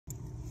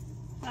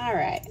All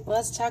right,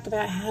 let's talk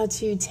about how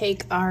to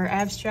take our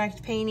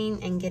abstract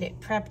painting and get it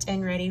prepped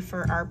and ready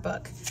for our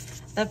book.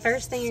 The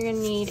first thing you're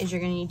gonna need is you're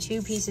gonna need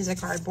 2 pieces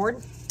of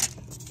cardboard,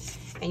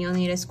 and you'll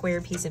need a square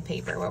piece of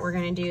paper. What we're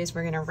gonna do is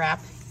we're gonna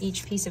wrap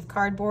each piece of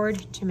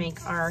cardboard to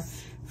make our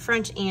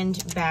front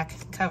and back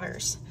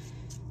covers.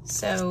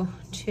 So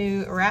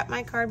to wrap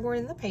my cardboard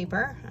in the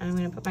paper, I'm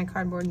gonna put my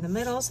cardboard in the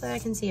middle so that I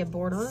can see a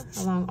border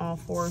along all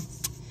 4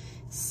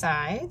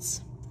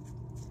 sides.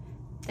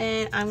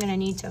 Then I'm gonna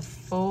need to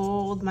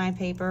fold my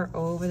paper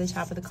over the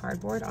top of the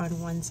cardboard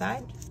on one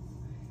side.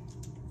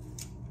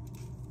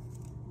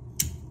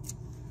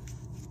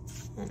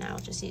 And I'll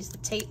just use the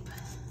tape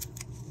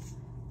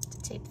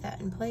to tape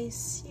that in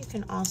place. You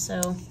can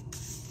also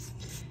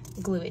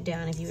glue it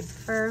down if you would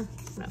prefer.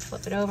 I'm gonna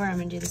flip it over. I'm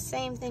gonna do the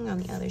same thing on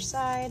the other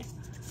side.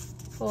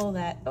 Pull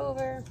that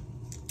over.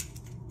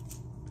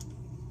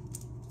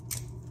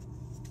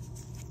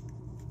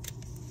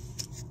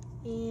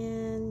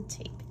 And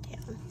tape it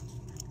down.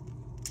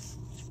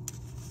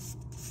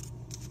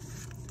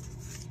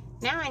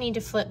 Now I need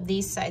to flip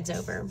these sides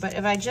over, but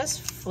if I just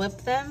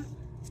flip them,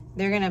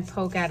 they're gonna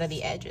poke out of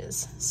the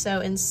edges.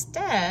 So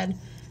instead,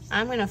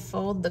 I'm gonna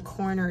fold the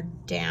corner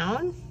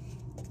down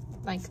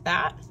like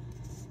that,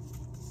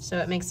 so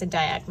it makes a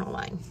diagonal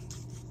line.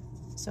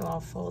 So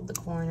I'll fold the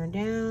corner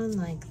down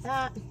like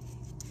that.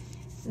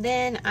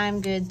 Then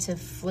I'm good to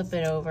flip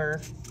it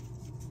over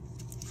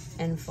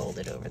and fold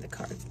it over the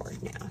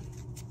cardboard now.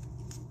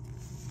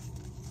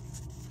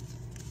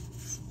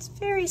 It's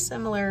very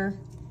similar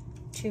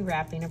to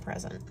wrapping a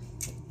present.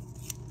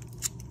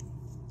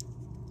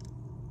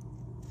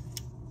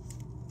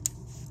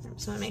 I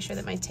just want to make sure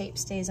that my tape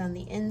stays on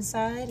the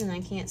inside and I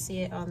can't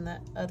see it on the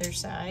other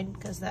side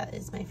because that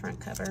is my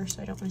front cover,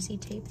 so I don't want to see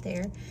tape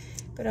there.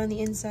 But on the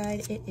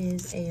inside, it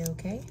is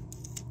a-okay.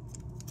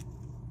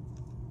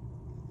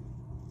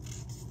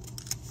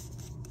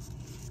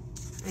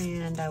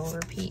 And I will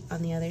repeat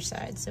on the other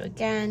side. So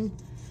again,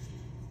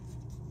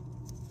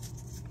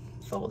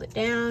 fold it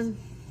down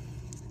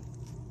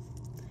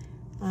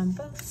on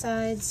both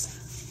sides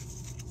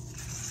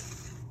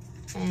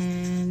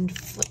and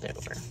flip it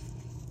over.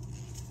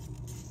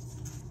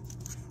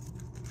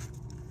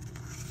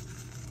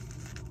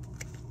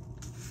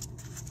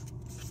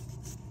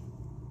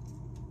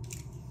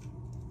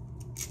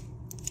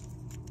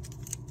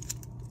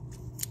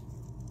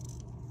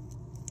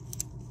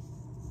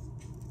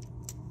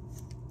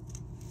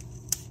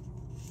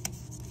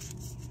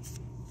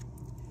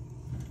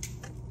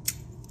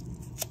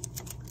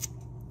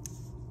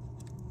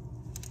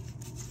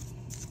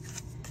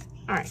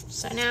 All right,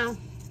 so now,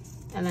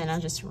 and then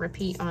I'll just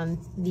repeat on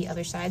the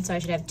other side. So I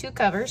should have 2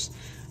 covers,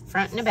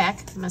 front and a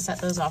back. I'm gonna set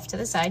those off to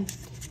the side.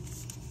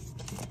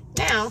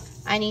 Now,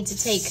 I need to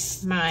take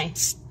my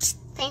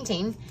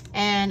painting,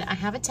 and I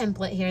have a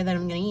template here that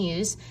I'm gonna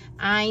use.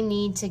 I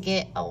need to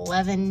get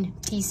 11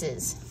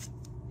 pieces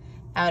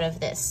out of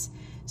this.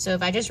 So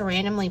if I just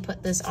randomly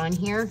put this on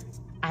here,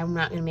 I'm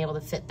not gonna be able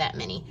to fit that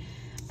many.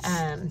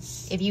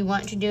 If you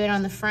want to do it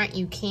on the front,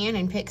 you can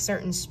and pick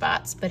certain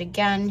spots, but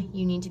again,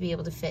 you need to be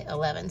able to fit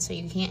 11. So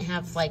you can't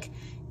have like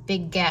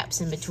big gaps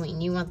in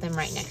between. You want them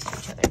right next to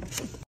each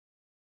other.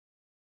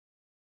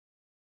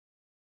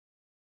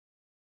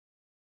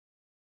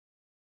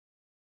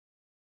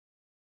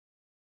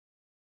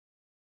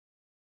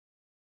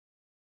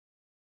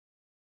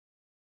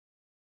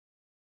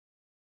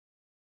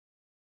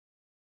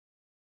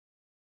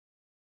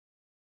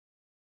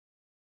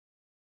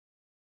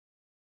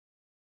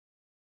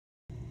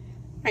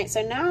 All right,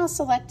 so now I'll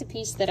select a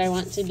piece that I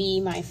want to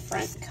be my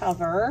front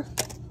cover.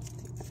 I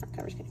think the front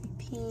cover is gonna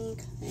be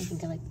pink. I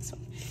think I like this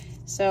one.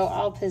 So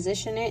I'll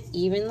position it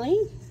evenly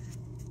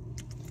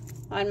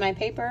on my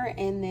paper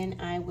and then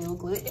I will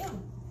glue it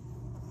down.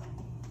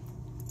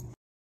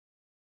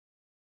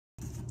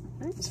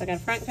 All right, so I got a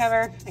front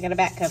cover, I got a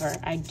back cover.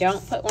 I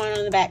don't put one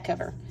on the back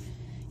cover.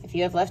 If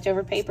you have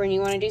leftover paper and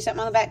you wanna do something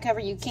on the back cover,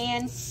 you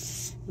can,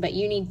 but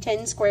you need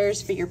 10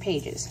 squares for your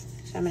pages.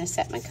 So I'm gonna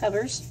set my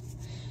covers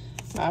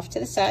off to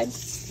the side,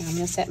 and I'm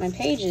going to set my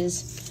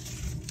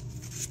pages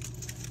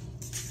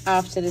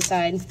off to the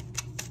side.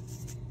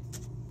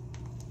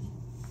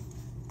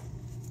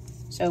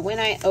 So when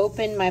I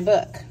open my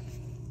book,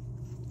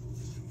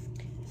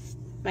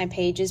 my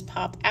pages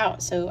pop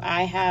out. So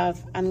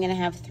I'm going to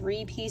have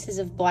 3 pieces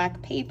of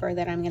black paper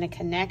that I'm going to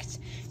connect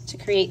to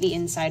create the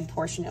inside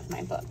portion of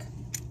my book.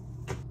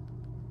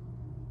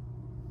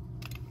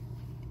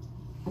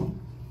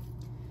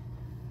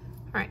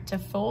 All right, to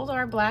fold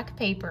our black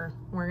paper,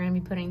 we're gonna be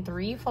putting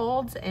 3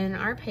 folds in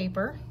our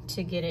paper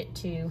to get it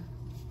to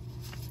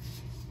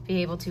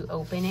be able to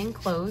open and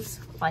close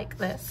like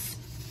this.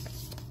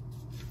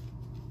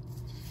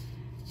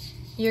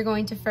 You're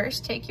going to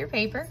first take your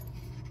paper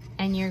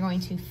and you're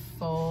going to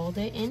fold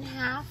it in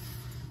half,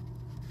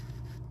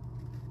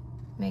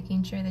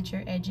 making sure that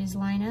your edges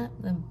line up.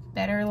 The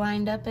better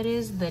lined up it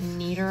is, the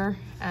neater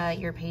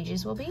your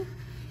pages will be.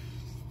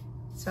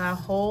 So I'll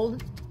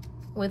hold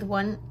with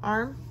one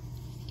arm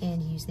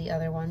and use the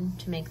other one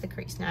to make the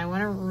crease. Now I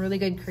want a really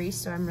good crease,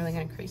 so I'm really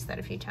gonna crease that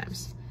a few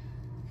times.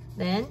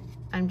 Then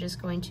I'm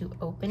just going to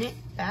open it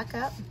back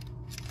up.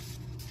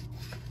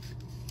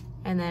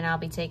 And then I'll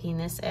be taking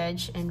this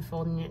edge and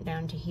folding it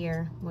down to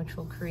here, which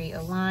will create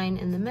a line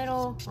in the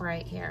middle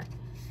right here.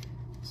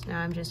 So now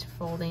I'm just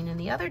folding in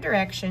the other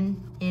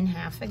direction in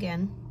half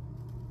again.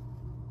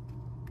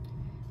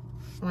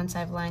 Once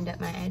I've lined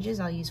up my edges,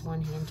 I'll use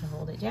one hand to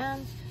hold it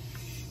down,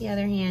 the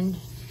other hand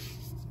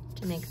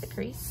to make the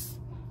crease.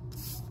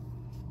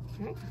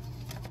 All right.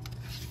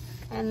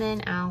 And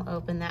then I'll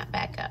open that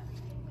back up.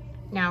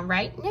 Now,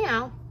 right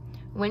now,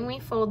 when we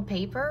fold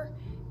paper,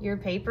 your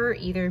paper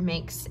either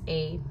makes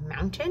a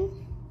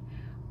mountain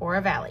or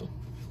a valley.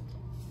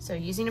 So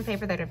using a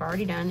paper that I've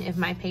already done, if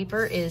my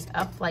paper is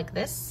up like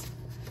this,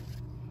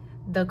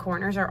 the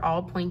corners are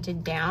all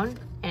pointed down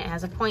and it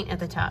has a point at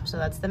the top, so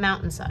that's the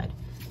mountain side.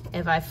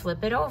 If I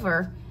flip it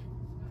over,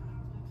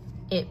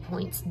 it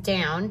points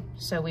down,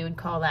 so we would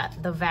call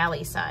that the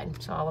valley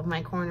side. So all of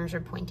my corners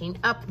are pointing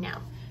up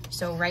now.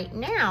 So right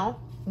now,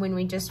 when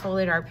we just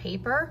folded our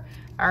paper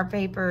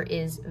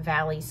is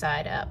valley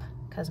side up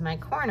because my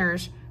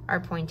corners are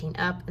pointing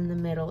up and the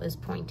middle is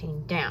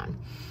pointing down.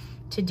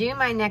 To do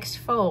my next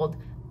fold,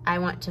 I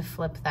want to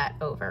flip that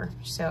over.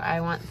 So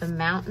I want the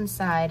mountain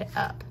side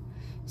up.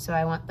 So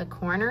I want the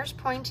corners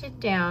pointed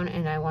down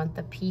and I want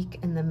the peak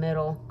in the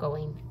middle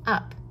going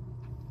up.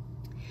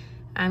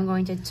 I'm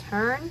going to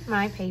turn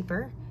my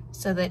paper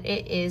so that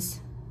it is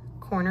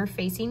corner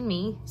facing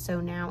me.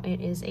 So now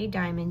it is a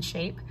diamond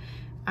shape.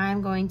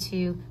 I'm going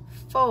to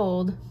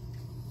fold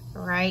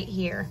right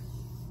here.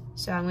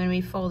 So I'm going to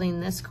be folding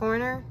this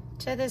corner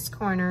to this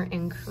corner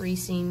and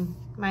creasing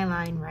my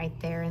line right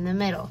there in the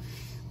middle.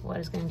 What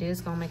it's going to do is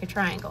going to make a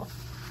triangle.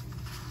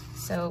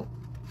 So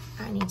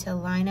I need to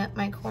line up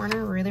my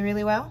corner really,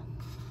 really well.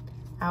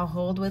 I'll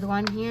hold with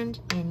one hand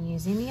and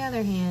using the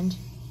other hand,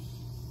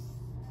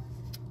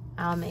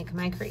 I'll make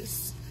my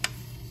crease.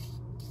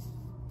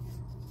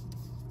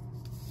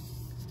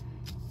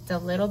 It's a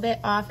little bit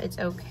off, it's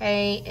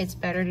okay. It's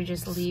better to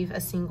just leave a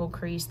single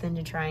crease than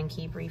to try and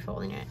keep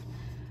refolding it.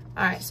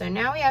 All right, so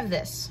now we have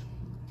this.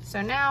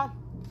 So now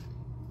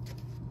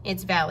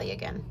it's valley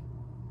again.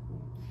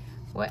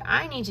 What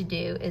I need to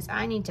do is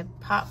I need to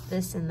pop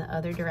this in the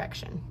other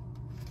direction,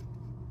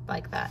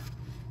 like that.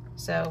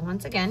 So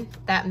once again,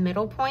 that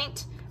middle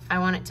point, I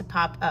want it to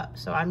pop up.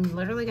 So I'm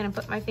literally gonna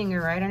put my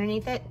finger right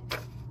underneath it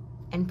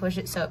and push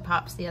it so it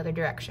pops the other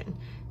direction.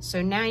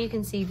 So now you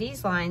can see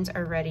these lines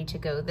are ready to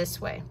go this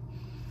way.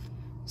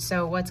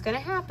 So what's gonna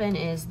happen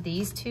is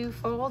these two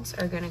folds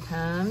are gonna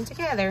come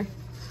together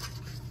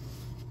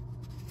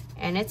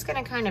and it's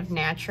gonna kind of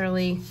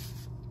naturally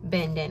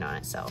bend in on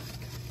itself.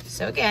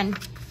 So again,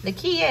 the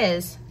key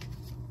is,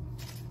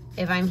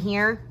 if I'm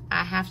here,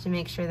 I have to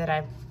make sure that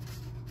I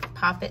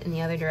pop it in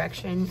the other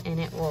direction and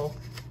it will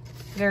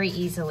very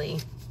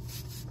easily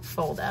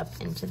fold up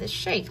into this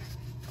shape,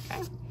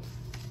 okay?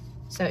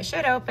 So it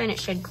should open, it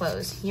should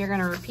close. You're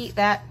gonna repeat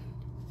that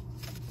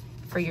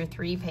for your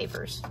 3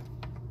 papers.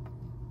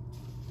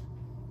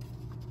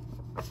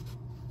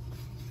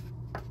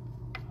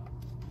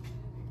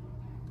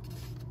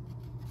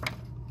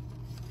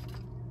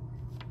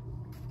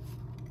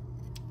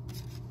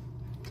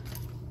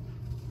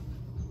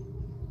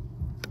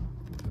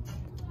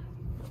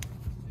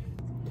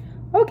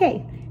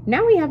 Okay,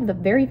 now we have the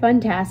very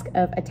fun task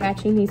of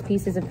attaching these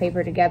pieces of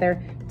paper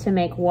together to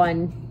make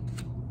one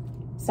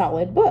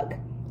solid book,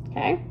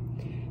 okay?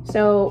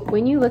 So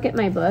when you look at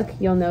my book,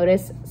 you'll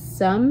notice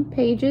some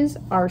pages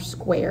are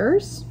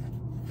squares,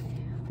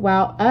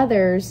 while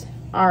others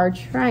are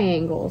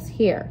triangles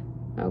here,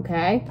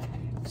 okay?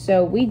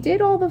 So we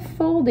did all the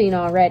folding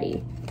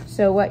already.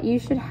 So what you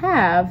should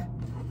have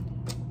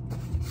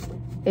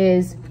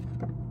is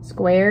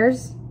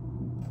squares,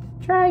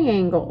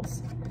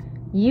 triangles.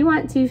 You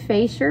want to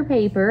face your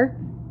paper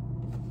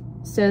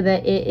so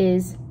that it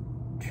is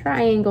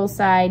triangle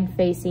side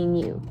facing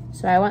you.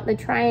 So I want the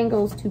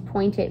triangles to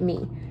point at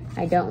me.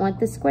 I don't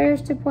want the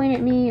squares to point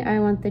at me. I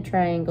want the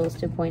triangles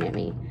to point at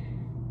me.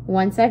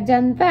 Once I've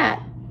done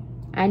that,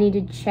 I need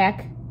to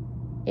check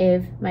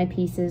if my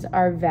pieces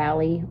are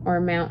valley or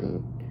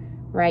mountain.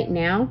 Right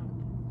now,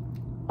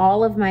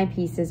 all of my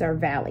pieces are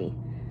valley.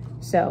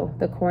 So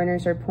the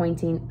corners are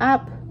pointing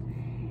up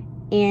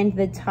and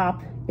the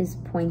top is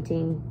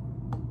pointing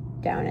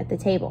down at the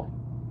table.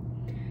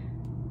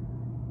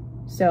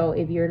 So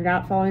if you're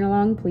not following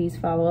along, please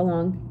follow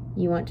along.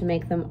 You want to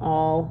make them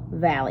all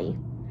valley.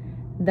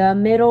 The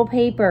middle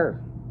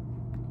paper,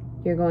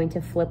 you're going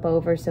to flip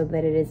over so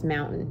that it is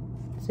mountain.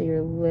 So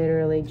you're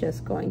literally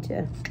just going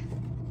to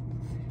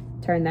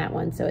turn that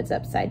one so it's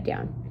upside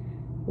down.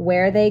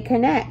 Where they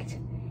connect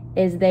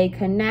is they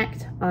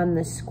connect on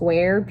the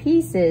square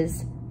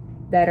pieces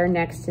that are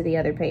next to the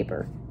other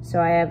paper. So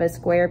I have a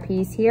square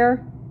piece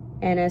here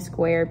and a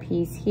square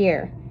piece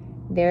here.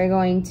 They're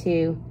going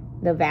to,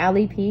 the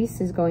valley piece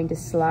is going to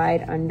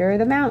slide under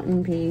the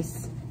mountain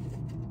piece,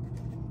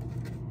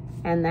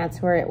 and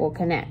that's where it will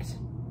connect,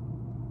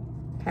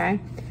 okay?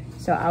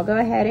 So I'll go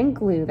ahead and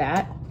glue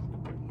that.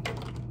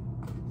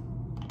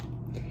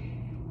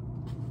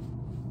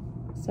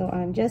 So So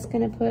I'm just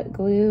gonna put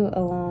glue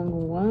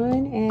along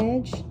one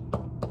edge.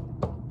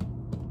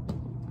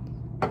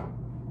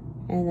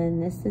 And then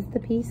this is the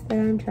piece that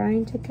I'm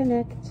trying to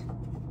connect.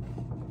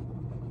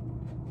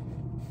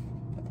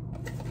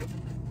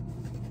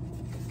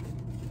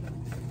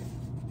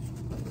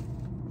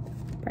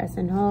 Press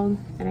and hold,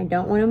 and I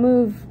don't want to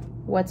move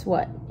what's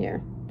what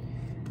here.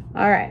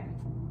 All right,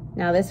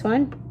 now this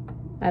one,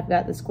 I've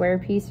got the square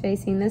piece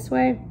facing this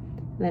way,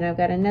 and then I've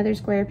got another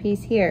square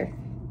piece here.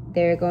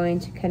 They're going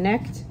to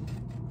connect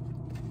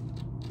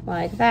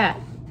like that.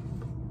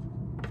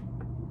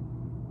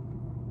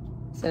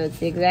 So it's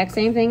the exact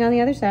same thing on the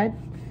other side.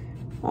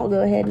 I'll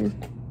go ahead and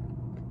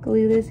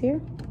glue this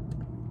here.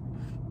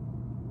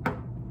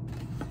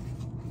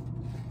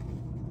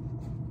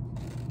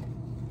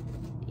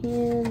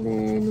 And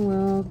then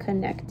we'll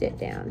connect it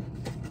down.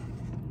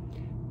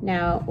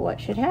 Now what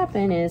should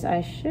happen is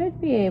I should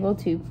be able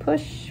to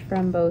push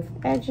from both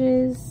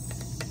edges,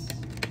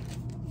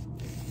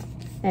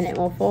 and it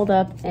will fold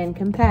up and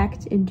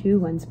compact into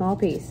one small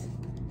piece.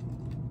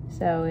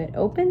 So it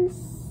opens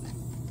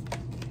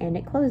and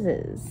it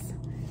closes.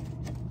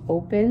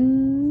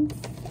 Opens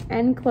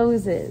and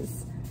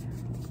closes.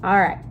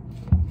 All right,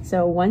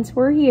 so once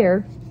we're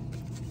here,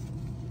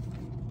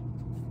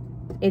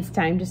 it's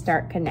time to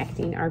start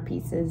connecting our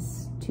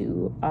pieces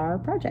to our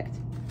project.